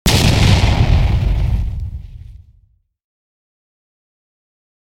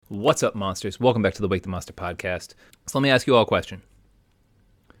What's up, monsters? Welcome back to the Wake the Monster podcast. So let me ask you all a question.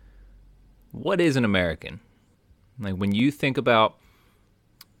 What is an American? Like, when you think about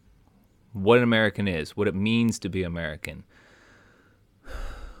what an American is, what it means to be American,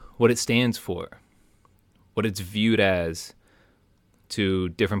 what it stands for, what it's viewed as to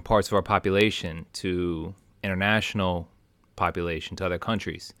different parts of our population, to international population, to other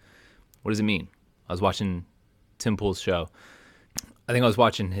countries, what does it mean? I was watching Tim Pool's show. I think I was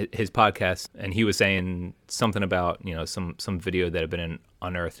watching his podcast, and he was saying something about, some video that had been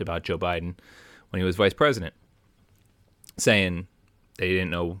unearthed about Joe Biden when he was vice president, saying that he didn't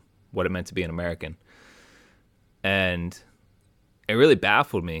know what it meant to be an American. And it really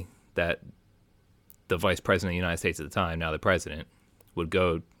baffled me that the vice president of the United States at the time, now the president, would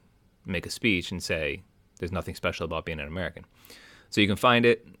go make a speech and say there's nothing special about being an American. So you can find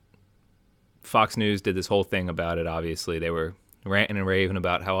it. Fox News did this whole thing about it, obviously. They were ranting and raving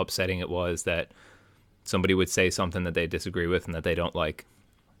about how upsetting it was that somebody would say something that they disagree with and that they don't like.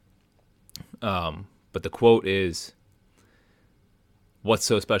 But the quote is, "What's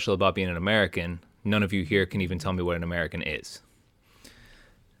so special about being an American? None of you here can even tell me what an American is."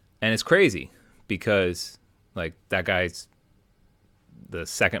 And it's crazy because, like, that guy's the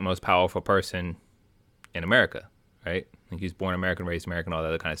second most powerful person in America, right? Like, he's born American, raised American, all that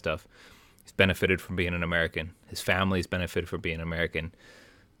other kind of stuff. He's benefited from being an American. His family's benefited from being American,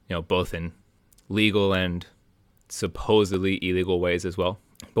 both in legal and supposedly illegal ways as well.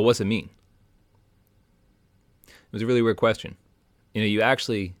 But what's it mean? It was a really weird question. You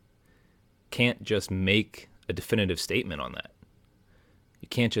actually can't just make a definitive statement on that. You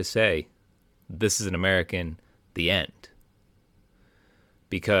can't just say, this is an American, the end.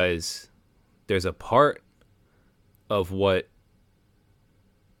 Because there's a part of what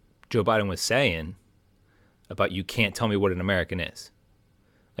Joe Biden was saying about, you can't tell me what an American is.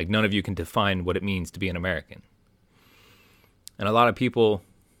 Like, none of you can define what it means to be an American. And a lot of people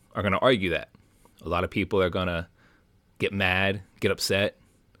are going to argue that. A lot of people are going to get mad, get upset,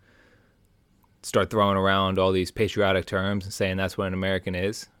 start throwing around all these patriotic terms and saying that's what an American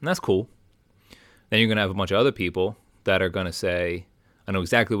is. And that's cool. Then you're going to have a bunch of other people that are going to say, I know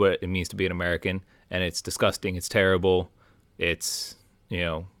exactly what it means to be an American, and it's disgusting, it's terrible, it's,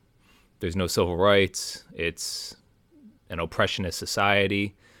 there's no civil rights, it's an oppressionist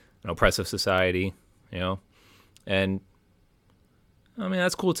society, an oppressive society, and I mean,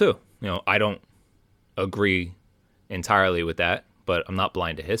 that's cool too. I don't agree entirely with that, but I'm not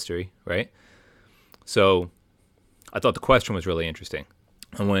blind to history, right? So I thought the question was really interesting.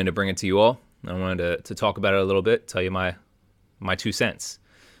 I wanted to bring it to you all. I wanted to talk about it a little bit, tell you my 2 cents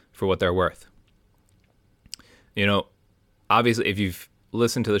for what they're worth. Obviously, if you've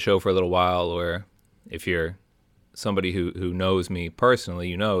listened to the show for a little while, or if you're somebody who knows me personally,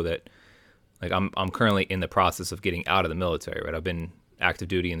 you know that, like, I'm currently in the process of getting out of the military, right? I've been active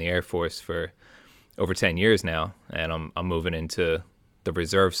duty in the Air Force for over 10 years now, and I'm moving into the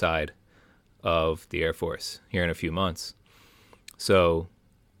reserve side of the Air Force here in a few months. So,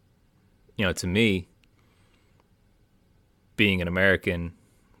 to me, being an American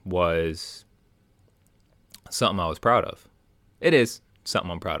was something I was proud of. It is something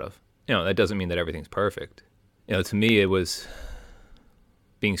I'm proud of. That doesn't mean that everything's perfect. To me, it was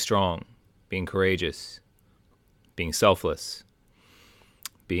being strong, being courageous, being selfless,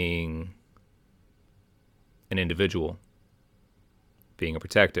 being an individual, being a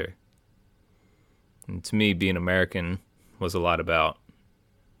protector. And to me, being American was a lot about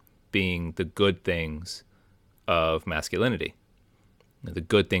being the good things of masculinity. The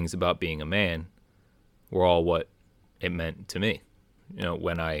good things about being a man were all what it meant to me.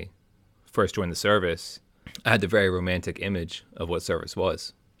 When I first joined the service, I had the very romantic image of what service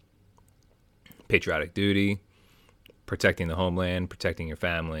was. Patriotic duty, protecting the homeland, protecting your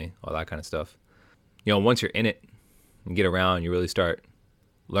family, all that kind of stuff. Once you're in it, you get around, you really start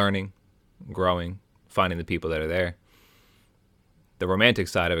learning, growing, finding the people that are there. The romantic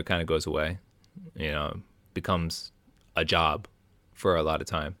side of it kind of goes away. Becomes a job for a lot of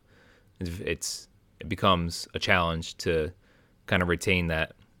time. It becomes a challenge to kind of retain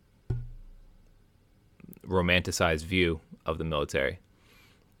that romanticized view of the military.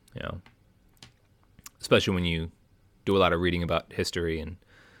 Especially when you do a lot of reading about history, and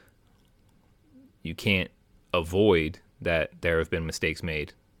you can't avoid that there have been mistakes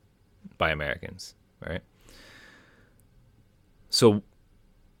made by Americans, right? So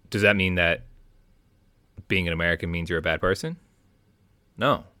does that mean that being an American means you're a bad person?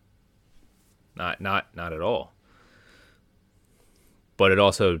 No. Not at all. But it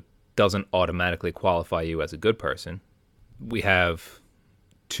also doesn't automatically qualify you as a good person. We have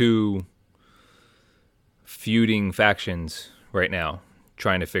two feuding factions right now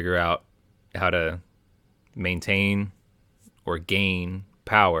trying to figure out how to maintain or gain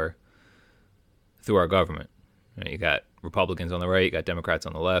power through our government. You got Republicans on the right, you got Democrats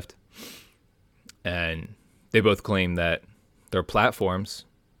on the left, and they both claim that their platforms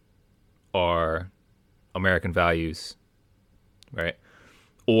are American values, right?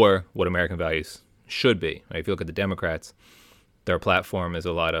 Or what American values should be. Right? If you look at the Democrats, their platform is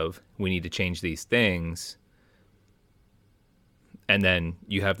a lot of, we need to change these things. And then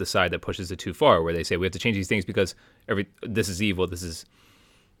you have the side that pushes it too far, where they say we have to change these things because this is evil, this is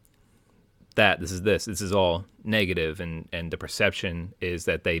that, this is all negative, and the perception is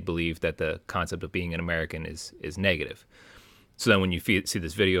that they believe that the concept of being an American is negative. So then when you see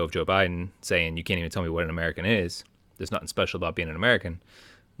this video of Joe Biden saying you can't even tell me what an American is, there's nothing special about being an American,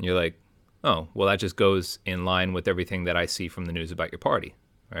 and you're like, oh, well, that just goes in line with everything that I see from the news about your party,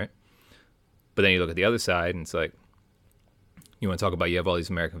 right? But then you look at the other side and it's like, you want to talk about you have all these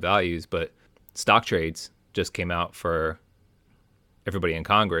American values, but stock trades just came out for everybody in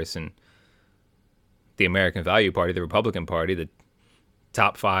Congress, and the American Value Party, the Republican Party, the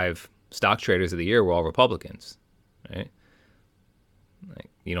top 5 stock traders of the year were all Republicans, right?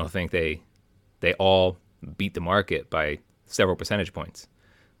 Like, you don't think they all beat the market by several percentage points.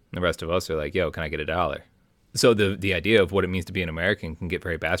 And the rest of us are like, yo, can I get $1? So the idea of what it means to be an American can get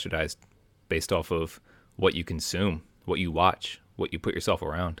very bastardized based off of what you consume, what you watch, what you put yourself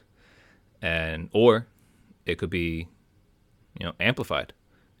around. Or it could be, amplified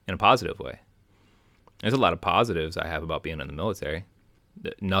in a positive way. There's a lot of positives I have about being in the military.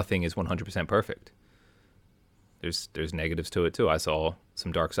 Nothing is 100% perfect. There's negatives to it too. I saw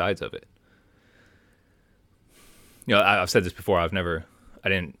some dark sides of it. I've said this before. I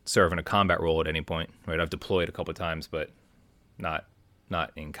didn't serve in a combat role at any point, right? I've deployed a couple of times, but not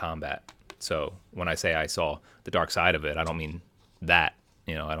in combat. So when I say I saw the dark side of it, I don't mean that.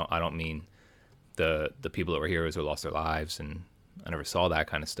 I don't mean the people that were heroes who lost their lives, and I never saw that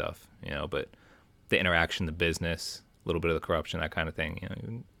kind of stuff. But the interaction, the business, a little bit of the corruption, that kind of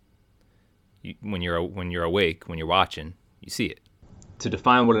thing. When you're awake, when you're watching, you see it. To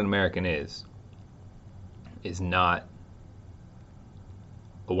define what an American is not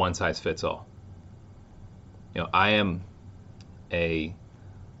a one-size-fits-all. I am a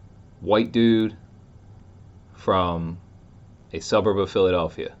white dude from a suburb of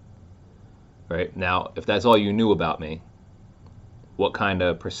Philadelphia, right? Now, if that's all you knew about me, what kind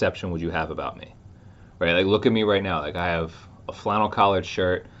of perception would you have about me, right? Like, look at me right now. Like, I have a flannel collared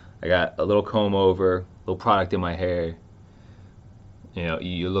shirt. I got a little comb over, a little product in my hair.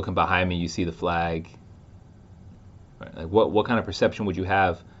 You're looking behind me, you see the flag. Right? Like, what kind of perception would you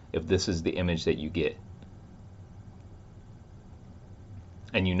have if this is the image that you get?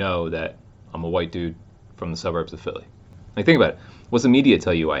 And you know that I'm a white dude from the suburbs of Philly. Like, think about it. What's the media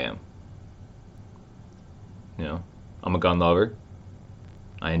tell you I am? I'm a gun lover.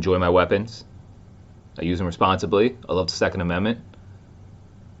 I enjoy my weapons. I use them responsibly. I love the Second Amendment.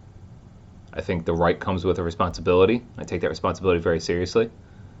 I think the right comes with a responsibility. I take that responsibility very seriously.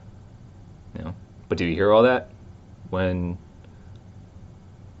 But do you hear all that when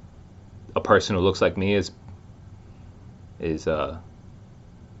a person who looks like me is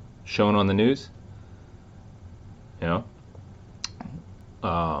shown on the news?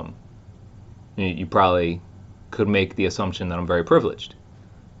 You probably could make the assumption that I'm very privileged,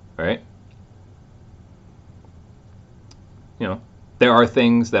 right? There are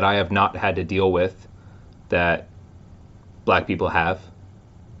things that I have not had to deal with that black people have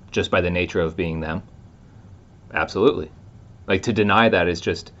just by the nature of being them. Absolutely. Like, to deny that is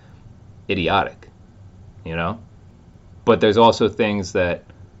just idiotic, But there's also things that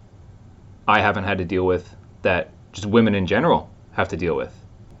I haven't had to deal with that just women in general have to deal with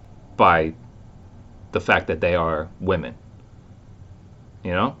by the fact that they are women.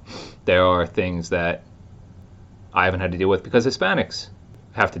 There are things that I haven't had to deal with because Hispanics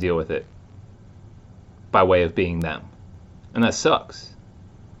have to deal with it by way of being them. And that sucks.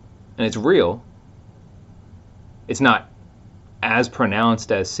 And it's real. It's not as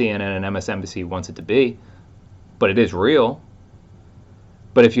pronounced as CNN and MSNBC wants it to be, but it is real.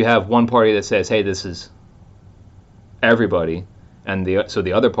 But if you have one party that says, hey, this is everybody, and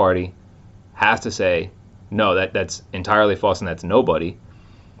the other party has to say, no, that's entirely false and that's nobody,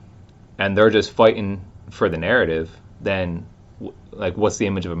 and they're just fighting for the narrative, then what's the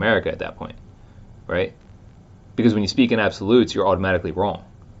image of America at that point, right? Because when you speak in absolutes, you're automatically wrong.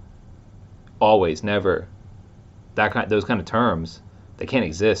 Always, never. Those kind of terms, they can't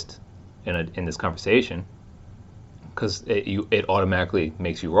exist in this conversation. because it automatically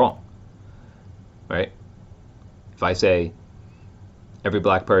makes you wrong, right? If I say every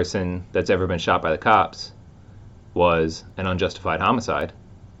black person that's ever been shot by the cops was an unjustified homicide,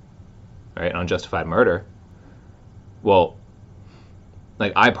 right, an unjustified murder, well,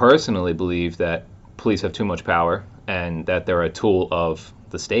 like, I personally believe that police have too much power and that they're a tool of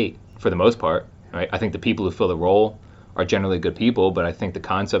the state for the most part, right? I think the people who fill the role are generally good people, but I think the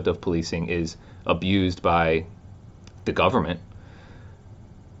concept of policing is abused by the government.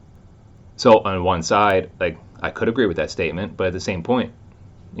 So on one side, like, I could agree with that statement, but at the same point,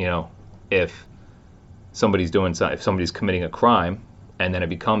 if somebody's doing something, if somebody's committing a crime and then it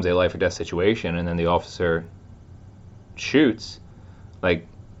becomes a life or death situation and then the officer shoots, like,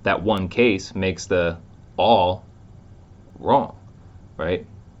 that one case makes the all wrong, right?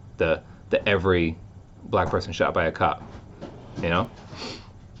 The every black person shot by a cop,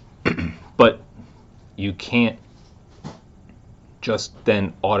 but you can't just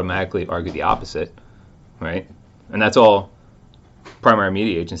then automatically argue the opposite, right? And that's all primary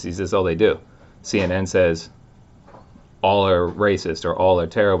media agencies, that's all they do. CNN says all are racist or all are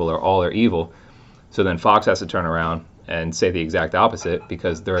terrible or all are evil. So then Fox has to turn around and say the exact opposite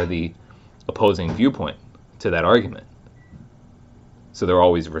because they're the opposing viewpoint to that argument. So they're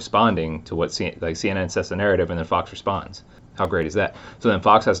always responding to what CNN sets the narrative and then Fox responds. How great is that? So then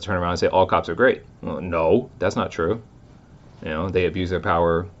Fox has to turn around and say all cops are great. Well, no, that's not true. They abuse their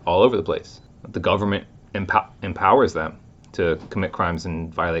power all over the place. The government empowers them to commit crimes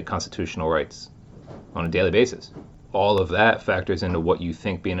and violate constitutional rights on a daily basis. All of that factors into what you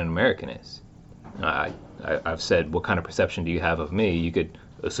think being an American is. I've said, what kind of perception do you have of me? You could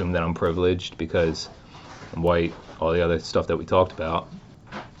assume that I'm privileged because I'm white, all the other stuff that we talked about.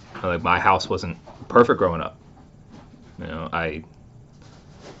 Like, my house wasn't perfect growing up. I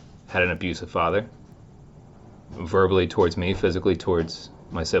had an abusive father, verbally towards me, physically towards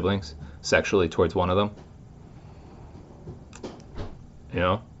my siblings, sexually towards one of them.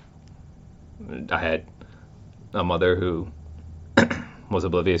 I had a mother who was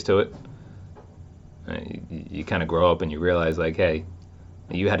oblivious to it. You kind of grow up and you realize, like, hey,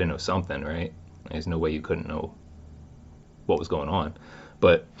 you had to know something, right? There's no way you couldn't know what was going on.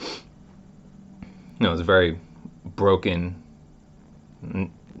 But, it was a very broken,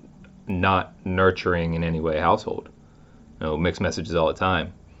 not nurturing in any way household. Mixed messages all the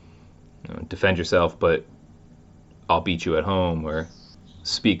time. Defend yourself, but I'll beat you at home, or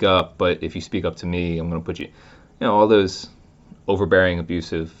speak up, but if you speak up to me, I'm going to put you, all those overbearing,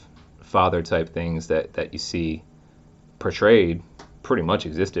 abusive father type things that you see portrayed pretty much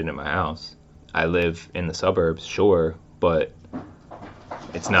existed in my house. I live in the suburbs, sure, but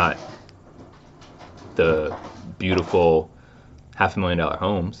it's not the beautiful $500,000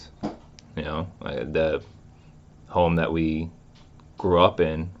 homes. The home that we grew up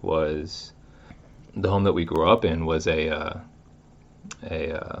in was a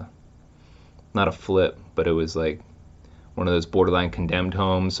not a flip, but it was like one of those borderline condemned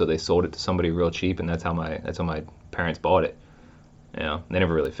homes. So they sold it to somebody real cheap, and that's how my parents bought it. They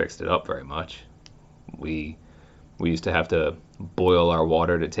never really fixed it up very much. We used to have to boil our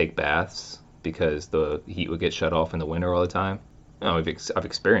water to take baths because the heat would get shut off in the winter all the time. I've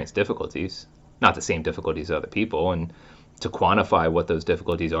experienced difficulties, not the same difficulties as other people, and to quantify what those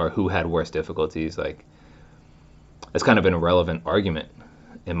difficulties are, who had worse difficulties, like, it's kind of an irrelevant argument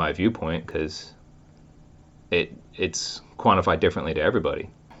in my viewpoint because it's quantified differently to everybody.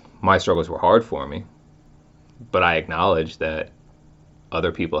 My struggles were hard for me, but I acknowledge that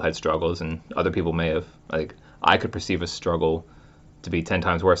other people had struggles and other people may have, like, I could perceive a struggle to be 10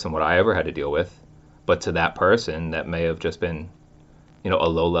 times worse than what I ever had to deal with, but to that person that may have just been, a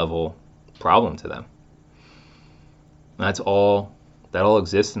low level problem to them. That all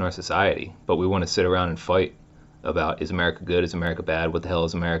exists in our society, but we want to sit around and fight about, is America good, is America bad, what the hell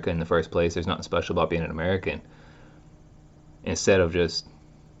is America in the first place, there's nothing special about being an American, instead of just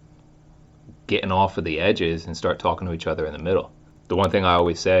getting off of the edges and start talking to each other in the middle. The one thing I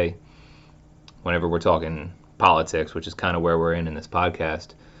always say whenever we're talking politics, which is kind of where we're in this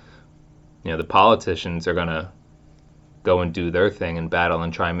podcast, the politicians are going to go and do their thing and battle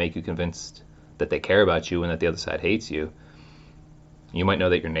and try and make you convinced that they care about you and that the other side hates you. You might know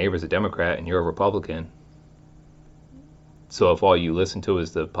that your neighbor's a Democrat and you're a Republican. So if all you listen to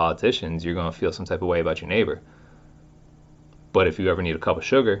is the politicians, you're going to feel some type of way about your neighbor. But if you ever need a cup of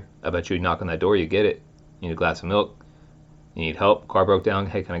sugar, I bet you knock on that door, you get it. You need a glass of milk. You need help. Car broke down.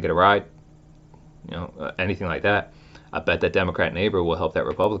 Hey, can I get a ride? Anything like that. I bet that Democrat neighbor will help that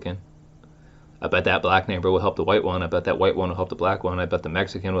Republican. I bet that black neighbor will help the white one. I bet that white one will help the black one. I bet the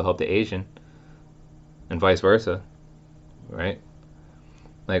Mexican will help the Asian. And vice versa. right?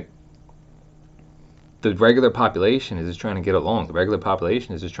 Like, the regular population is just trying to get along. The regular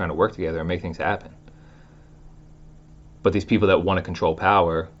population is just trying to work together and make things happen. But these people that want to control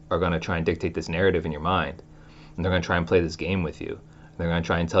power are going to try and dictate this narrative in your mind. And they're going to try and play this game with you. They're going to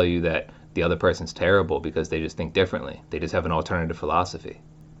try and tell you that the other person's terrible because they just think differently. They just have an alternative philosophy.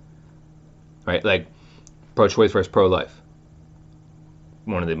 Right? Like, pro-choice versus pro-life.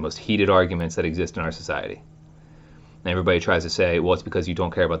 One of the most heated arguments that exist in our society. And everybody tries to say, well, it's because you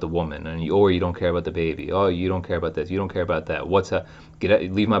don't care about the woman, or you don't care about the baby. Oh, you don't care about this. You don't care about that.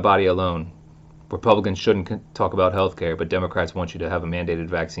 Leave my body alone. Republicans shouldn't talk about health care, but Democrats want you to have a mandated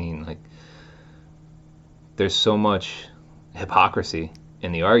vaccine. Like, there's so much hypocrisy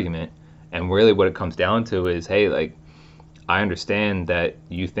in the argument, and really what it comes down to is, hey, like, I understand that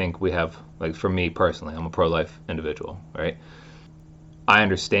you think we have, like, for me personally, I'm a pro-life individual, right? I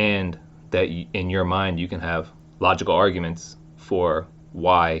understand that in your mind you can have logical arguments for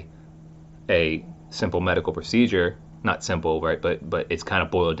why a simple medical procedure, not simple, right, but it's kind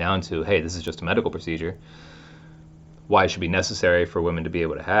of boiled down to, hey, this is just a medical procedure, why it should be necessary for women to be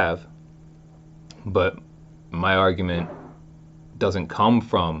able to have. But my argument doesn't come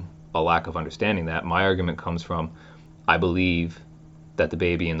from a lack of understanding that. My argument comes from, I believe that the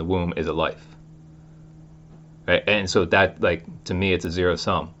baby in the womb is a life. Right? And so that, like, to me, it's a zero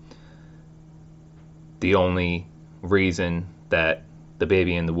sum. The only reason that the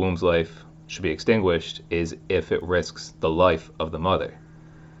baby in the womb's life should be extinguished is if it risks the life of the mother.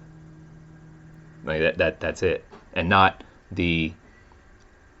 Like that's it. And not the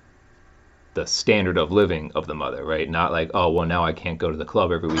standard of living of the mother, right? Not like, oh, well, now I can't go to the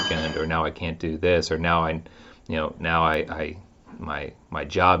club every weekend, or now I can't do this, or now my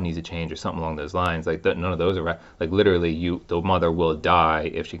job needs to change, or something along those lines. Like, none of those are like, literally, the mother will die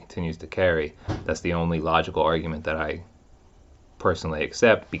if she continues to carry. That's the only logical argument that I personally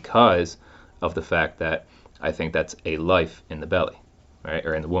accept, because of the fact that I think that's a life in the belly, right,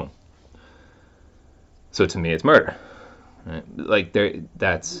 or in the womb. So to me, it's murder. Right? Like,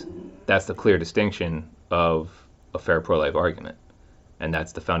 that's the clear distinction of a fair pro-life argument, and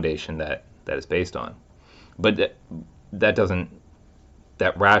that's the foundation that is based on. But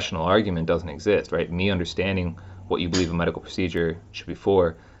that rational argument doesn't exist, right? Me understanding what you believe a medical procedure should be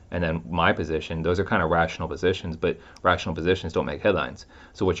for, and then my position, those are kind of rational positions, but rational positions don't make headlines.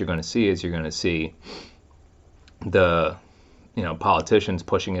 So what you're going to see is the politicians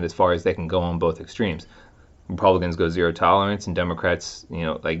pushing it as far as they can go on both extremes. Republicans go zero tolerance, and Democrats,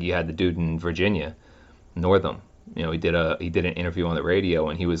 like you had the dude in Virginia, Northam. He did an interview on the radio,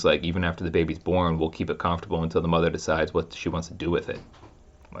 and he was like, even after the baby's born, we'll keep it comfortable until the mother decides what she wants to do with it.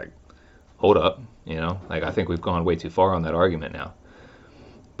 Like, hold up, like, I think we've gone way too far on that argument now.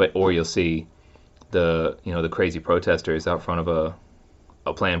 Or you'll see the crazy protesters out front of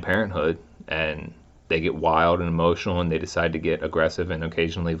a Planned Parenthood, and they get wild and emotional, and they decide to get aggressive and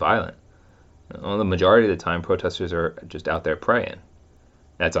occasionally violent. Well, the majority of the time, protesters are just out there praying.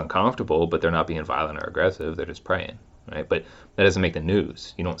 That's uncomfortable, but they're not being violent or aggressive. They're just praying, right? But that doesn't make the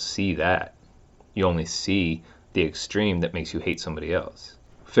news. You don't see that. You only see the extreme that makes you hate somebody else.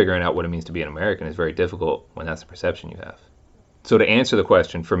 Figuring out what it means to be an American is very difficult when that's the perception you have. So to answer the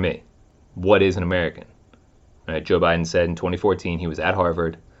question, for me, what is an American? Right, Joe Biden said in 2014 he was at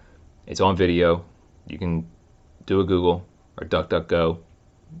Harvard. It's on video. You can do a Google or DuckDuckGo,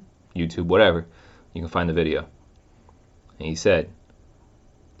 YouTube, whatever. You can find the video. And he said,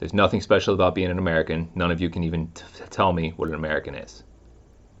 there's nothing special about being an American. None of you can even tell me what an American is.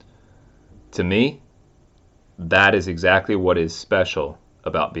 To me, that is exactly what is special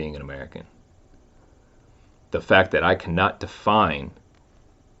about being an American. The fact that I cannot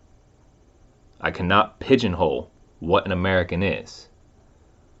pigeonhole what an American is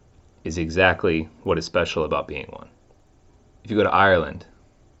exactly what is special about being one. If you go to Ireland,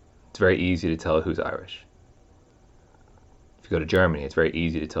 it's very easy to tell who's Irish. If you go to Germany, it's very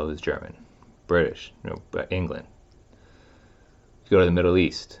easy to tell who's German, British, England. If you go to the Middle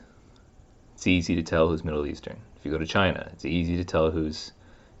East, it's easy to tell who's Middle Eastern. If you go to China, it's easy to tell who's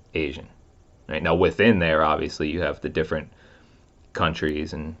Asian. Right? Now, within there, obviously, you have the different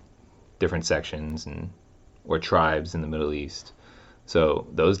countries and different sections or tribes in the Middle East. So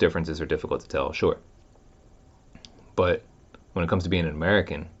those differences are difficult to tell, sure. But when it comes to being an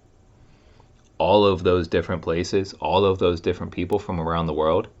American, all of those different places, all of those different people from around the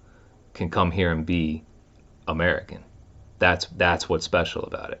world can come here and be American. That's what's special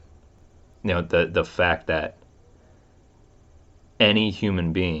about it. The fact that any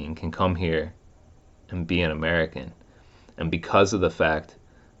human being can come here and be an American. And because of the fact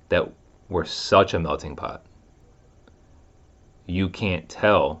that we're such a melting pot, you can't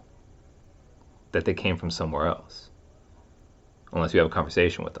tell that they came from somewhere else unless you have a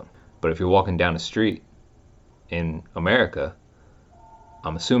conversation with them. But if you're walking down the street in America,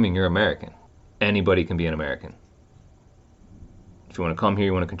 I'm assuming you're American. Anybody can be an American. If you want to come here,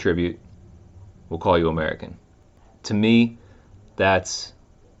 you want to contribute, we'll call you American. To me, that's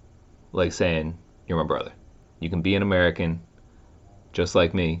like saying you're my brother. You can be an American just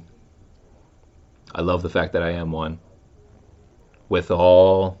like me. I love the fact that I am one, with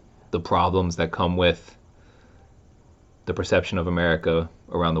all the problems that come with the perception of America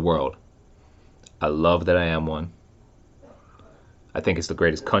around the world. I love that I am one. I think it's the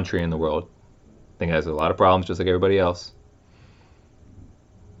greatest country in the world. I think it has a lot of problems just like everybody else.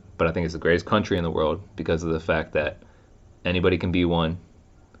 But I think it's the greatest country in the world because of the fact that anybody can be one.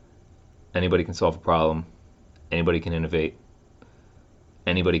 Anybody can solve a problem. Anybody can innovate.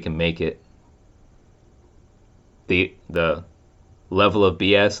 Anybody can make it. The level of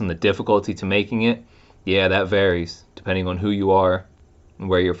BS and the difficulty to making it, yeah, that varies depending on who you are and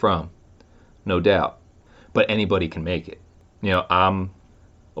where you're from. No doubt. But anybody can make it. You know, I'm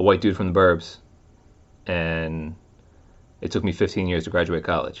a white dude from the burbs, and it took me 15 years to graduate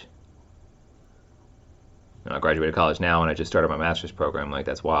college. I graduated college now, and I just started my master's program. Like,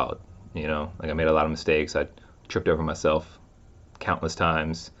 that's wild. You know, like, I made a lot of mistakes. I tripped over myself countless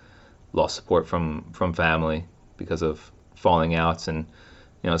times, lost support from family because of falling outs and,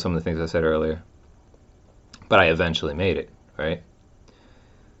 you know, some of the things I said earlier. But I eventually made it, right?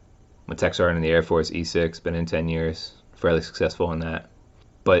 I'm a tech sergeant in the Air Force, E6, been in 10 years, fairly successful in that.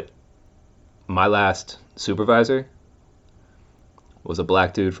 But my last supervisor was a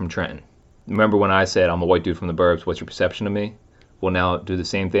black dude from Trenton. Remember when I said I'm a white dude from the burbs, what's your perception of me? Well, now do the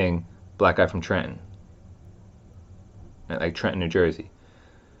same thing, black guy from Trenton. Like Trenton, New Jersey.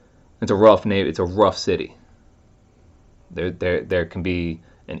 It's a rough name, it's a rough city. There can be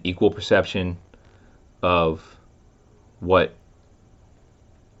an equal perception of what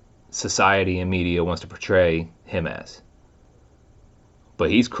society and media wants to portray him as. But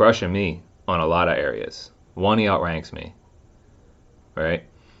he's crushing me on a lot of areas. One, he outranks me, right?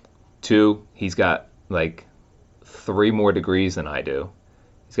 Two, he's got like 3 more degrees than I do.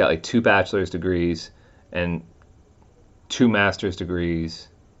 He's got like 2 bachelor's degrees and 2 master's degrees.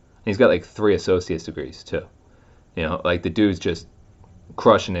 And he's got like 3 associate's degrees too. You know, like the dude's just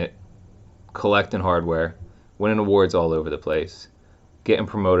crushing it, collecting hardware, winning awards all over the place, getting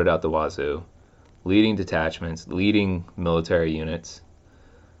promoted out the wazoo, leading detachments, leading military units,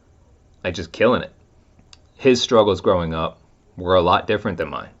 like just killing it. His struggles growing up were a lot different than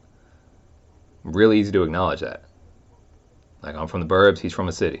mine. Really easy to acknowledge that. Like, I'm from the burbs, he's from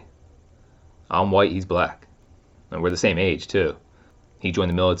a city. I'm white, he's black. And we're the same age too. He joined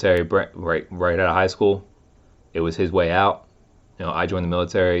the military right out of high school. It was his way out. You know, I joined the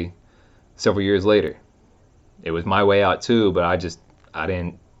military several years later. It was my way out too, but I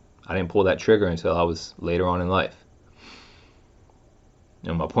didn't pull that trigger until I was later on in life. You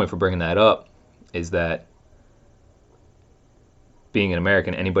know, my point for bringing that up is that being an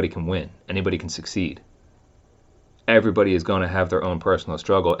American, anybody can win. Anybody can succeed. Everybody is going to have their own personal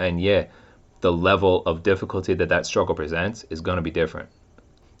struggle, and yeah, the level of difficulty that struggle presents is going to be different.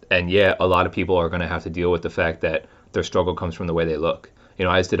 And yeah, a lot of people are going to have to deal with the fact that their struggle comes from the way they look. You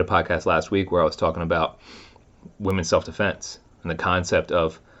know, I just did a podcast last week where I was talking about women's self-defense and the concept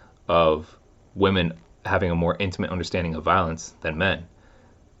of women having a more intimate understanding of violence than men.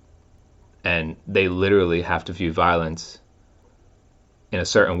 And they literally have to view violence in a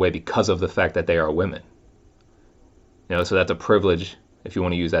certain way because of the fact that they are women. You know, so that's a privilege, if you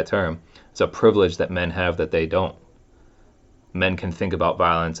want to use that term. It's a privilege that men have that they don't. Men can think about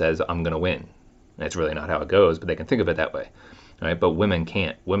violence as, I'm going to win. And it's really not how it goes, but they can think of it that way. Right? But women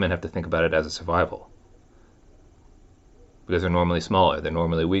can't. Women have to think about it as a survival. Because they're normally smaller, they're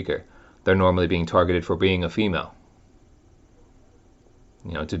normally weaker. They're normally being targeted for being a female.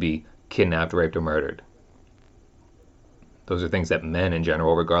 You know, to be kidnapped, raped, or murdered. Those are things that men in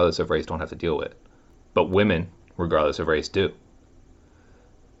general, regardless of race, don't have to deal with. But women, regardless of race, do.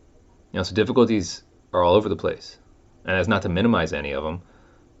 You know, so difficulties are all over the place. And that's not to minimize any of them,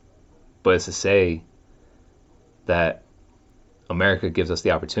 but it's to say that America gives us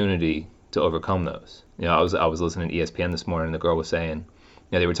the opportunity to overcome those. You know, I was listening to ESPN this morning, and the girl was saying,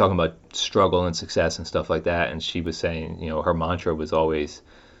 you know, they were talking about struggle and success and stuff like that, and she was saying, you know, her mantra was always,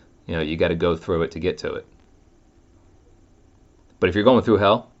 you know, you got to go through it to get to it. But if you're going through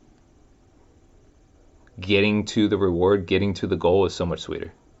hell, getting to the reward, getting to the goal is so much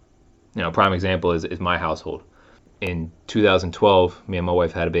sweeter. You know, a prime example is my household. In 2012, me and my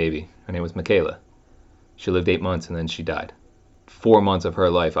wife had a baby. Her name was Michaela. She lived 8 months and then she died. 4 months of her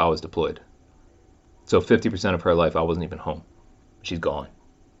life, I was deployed. So 50% of her life, I wasn't even home. She's gone.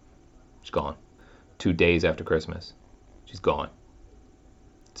 She's gone. 2 days after Christmas, she's gone.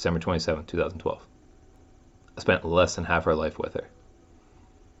 December 27th, 2012. I spent less than half her life with her.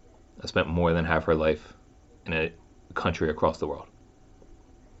 I spent more than half her life in a country across the world.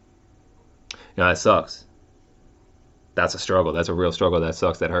 That sucks. That's a struggle. That's a real struggle. That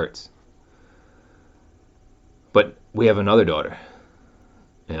sucks. That hurts. But we have another daughter.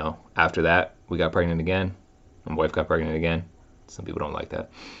 After that, we got pregnant again. My wife got pregnant again. Some people don't like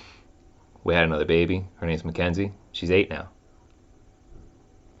that. We had another baby. Her name's Mackenzie. She's 8 now.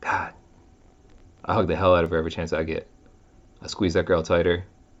 God. I hug the hell out of her every chance I get. I squeeze that girl tighter.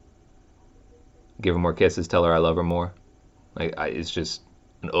 Give her more kisses. Tell her I love her more. It's just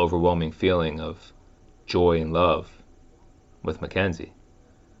an overwhelming feeling of joy and love with Mackenzie.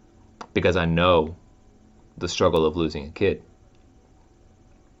 Because I know the struggle of losing a kid.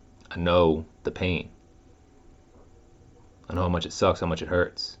 I know the pain. I know how much it sucks, how much it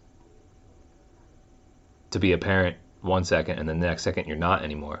hurts. To be a parent 1 second and then the next second you're not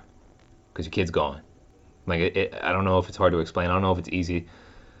anymore because your kid's gone. I don't know if it's hard to explain. I don't know if it's easy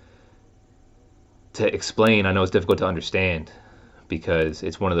to explain. I know it's difficult to understand because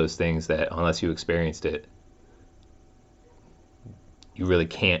it's one of those things that unless you experienced it, you really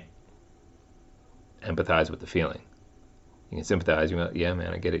can't empathize with the feeling. You can sympathize. You're like, yeah,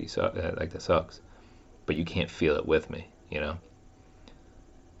 man, I get it. You suck. That sucks. But you can't feel it with me,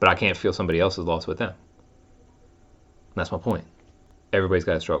 But I can't feel somebody else's loss with them. And that's my point. Everybody's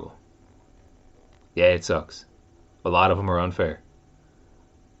got to struggle. Yeah, it sucks. A lot of them are unfair.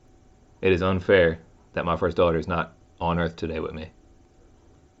 It is unfair that my first daughter is not on earth today with me.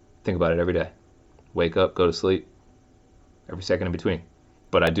 Think about it every day. Wake up, go to sleep, every second in between.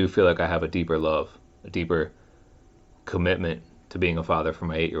 But I do feel like I have a deeper love, a deeper commitment to being a father for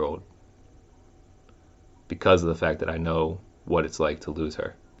my 8-year-old because of the fact that I know what it's like to lose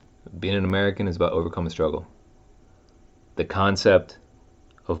her. Being an American is about overcoming struggle. The concept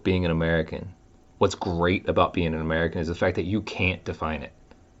of being an American, what's great about being an American is the fact that you can't define it.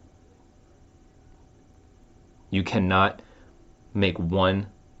 You cannot make one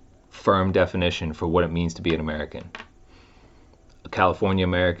firm definition for what it means to be an American. A California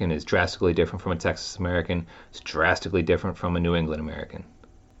American is drastically different from a Texas American. It's drastically different from a New England American.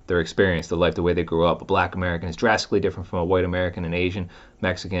 Their experience, the life, the way they grew up. A Black American is drastically different from a white American, an Asian,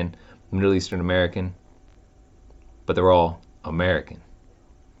 Mexican, Middle Eastern American. But they're all American.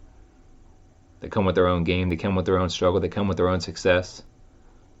 They come with their own game. They come with their own struggle. They come with their own success.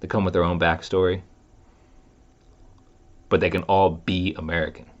 They come with their own backstory. But they can all be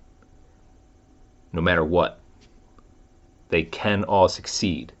American. No matter what. They can all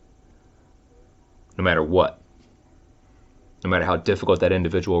succeed. No matter what. No matter how difficult that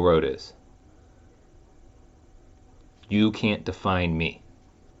individual road is. You can't define me.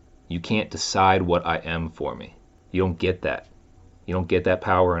 You can't decide what I am for me. You don't get that. You don't get that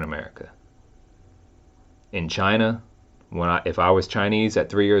power in America. In China, if I was Chinese at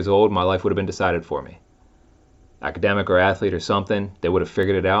 3 years old, my life would have been decided for me. Academic or athlete or something, they would have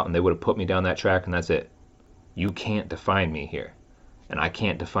figured it out and they would have put me down that track and that's it. You can't define me here. And I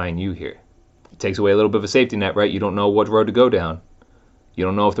can't define you here. It takes away a little bit of a safety net, right? You don't know what road to go down. You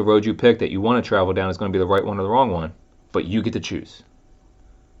don't know if the road you pick that you want to travel down is going to be the right one or the wrong one. But you get to choose.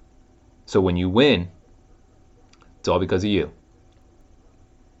 So when you win, it's all because of you.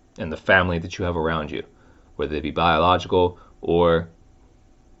 And the family that you have around you. Whether they be biological or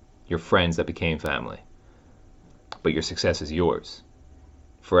your friends that became family. But your success is yours.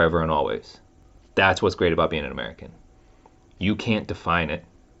 Forever and always. That's what's great about being an American. You can't define it.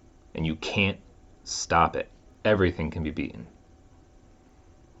 And you can't stop it. Everything can be beaten.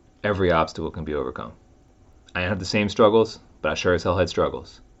 Every obstacle can be overcome. I have the same struggles, but I sure as hell had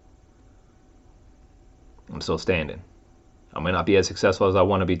struggles. I'm still standing. I might not be as successful as I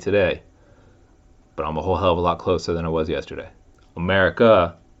want to be today, but I'm a whole hell of a lot closer than I was yesterday.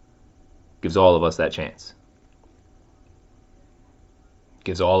 America gives all of us that chance.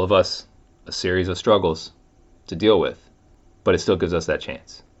 Gives all of us a series of struggles to deal with, but it still gives us that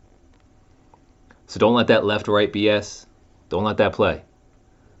chance. So don't let that left-right BS, don't let that play.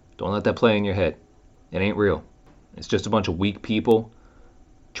 Don't let that play in your head. It ain't real. It's just a bunch of weak people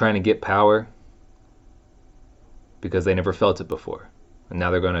trying to get power because they never felt it before. And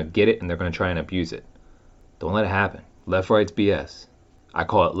now they're going to get it and they're going to try and abuse it. Don't let it happen. Left-right's BS. I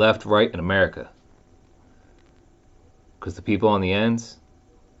call it left, right, in America. Because the people on the ends,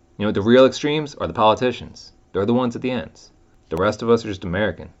 the real extremes are the politicians. They're the ones at the ends. The rest of us are just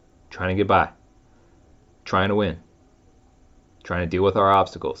American, trying to get by, trying to win. trying to deal with our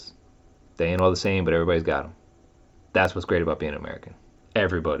obstacles. They ain't all the same, but everybody's got them. That's what's great about being American.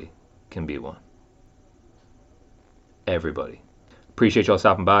 Everybody can be one. Everybody. Appreciate y'all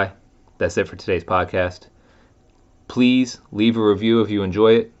stopping by. That's it for today's podcast. Please leave a review if you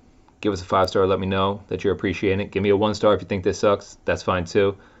enjoy it. Give us a 5-star. Let me know that you're appreciating it. Give me a 1-star if you think this sucks. That's fine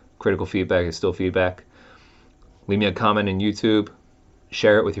too. Critical feedback is still feedback. Leave me a comment on YouTube.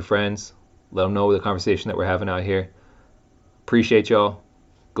 Share it with your friends. Let them know the conversation that we're having out here. Appreciate y'all.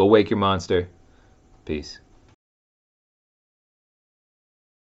 Go wake your monster. Peace.